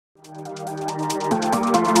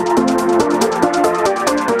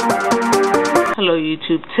Hello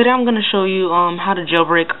YouTube. Today I'm going to show you how to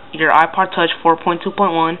jailbreak your iPod Touch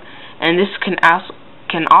 4.2.1, and this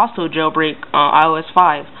can also jailbreak iOS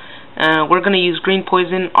 5. We're going to use Green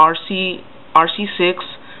Poison RC6,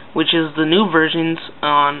 which is the new versions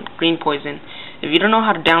on Green Poison. If you don't know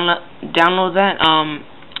how to download that,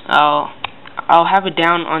 I'll have it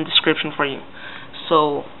down on description for you.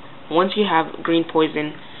 So once you have Green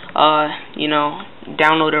Poison,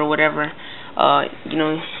 download it or whatever,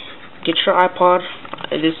 get your iPod.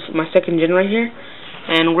 This is my second gen right here,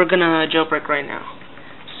 and we're gonna jailbreak right now.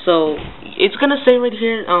 So it's gonna say right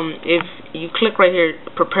here, if you click right here,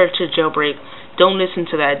 prepare to jailbreak, don't listen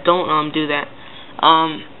to that. Don't do that.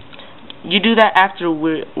 You do that after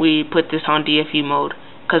we put this on DFU mode,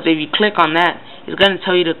 because if you click on that, it's gonna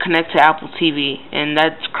tell you to connect to Apple TV, and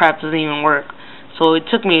that crap doesn't even work. So it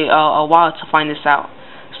took me a while to find this out.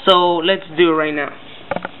 So let's do it right now.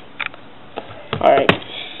 Alright.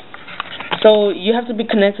 So you have to be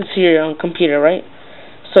connected to your computer, right?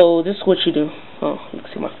 So this is what you do. Oh, you can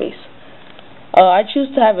see my face. I choose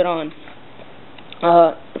to have it on.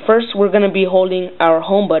 First, we're going to be holding our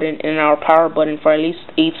home button and our power button for at least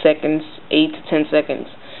 8 to 10 seconds.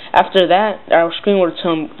 After that, our screen will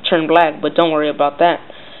turn black, but don't worry about that.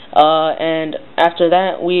 And after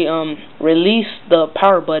that, we release the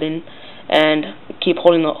power button and keep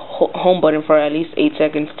holding the home button for at least 8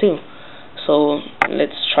 seconds too. So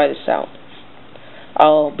let's try this out.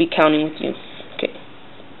 I'll be counting with you. Okay.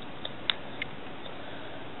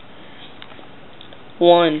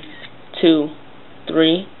 1, 2,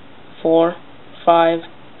 3, 4, 5,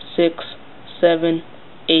 6, 7,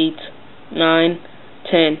 8, 9,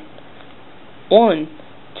 10. 1,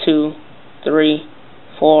 2, 3,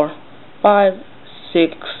 4, 5,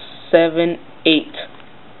 6, 7, 8.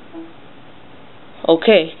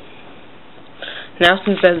 Okay. Now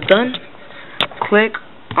since that's done, click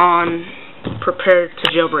on prepare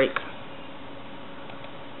to jailbreak.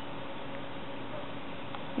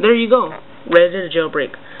 There you go, ready to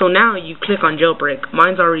jailbreak. So now you click on jailbreak.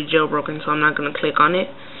 Mine's already jailbroken, so I'm not going to click on it.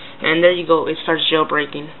 And there you go, it starts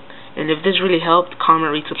jailbreaking. And if this really helped,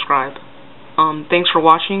 comment, rate, subscribe. Thanks for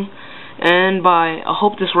watching, and bye. I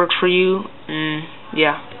hope this works for you.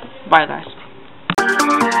 Yeah, bye guys.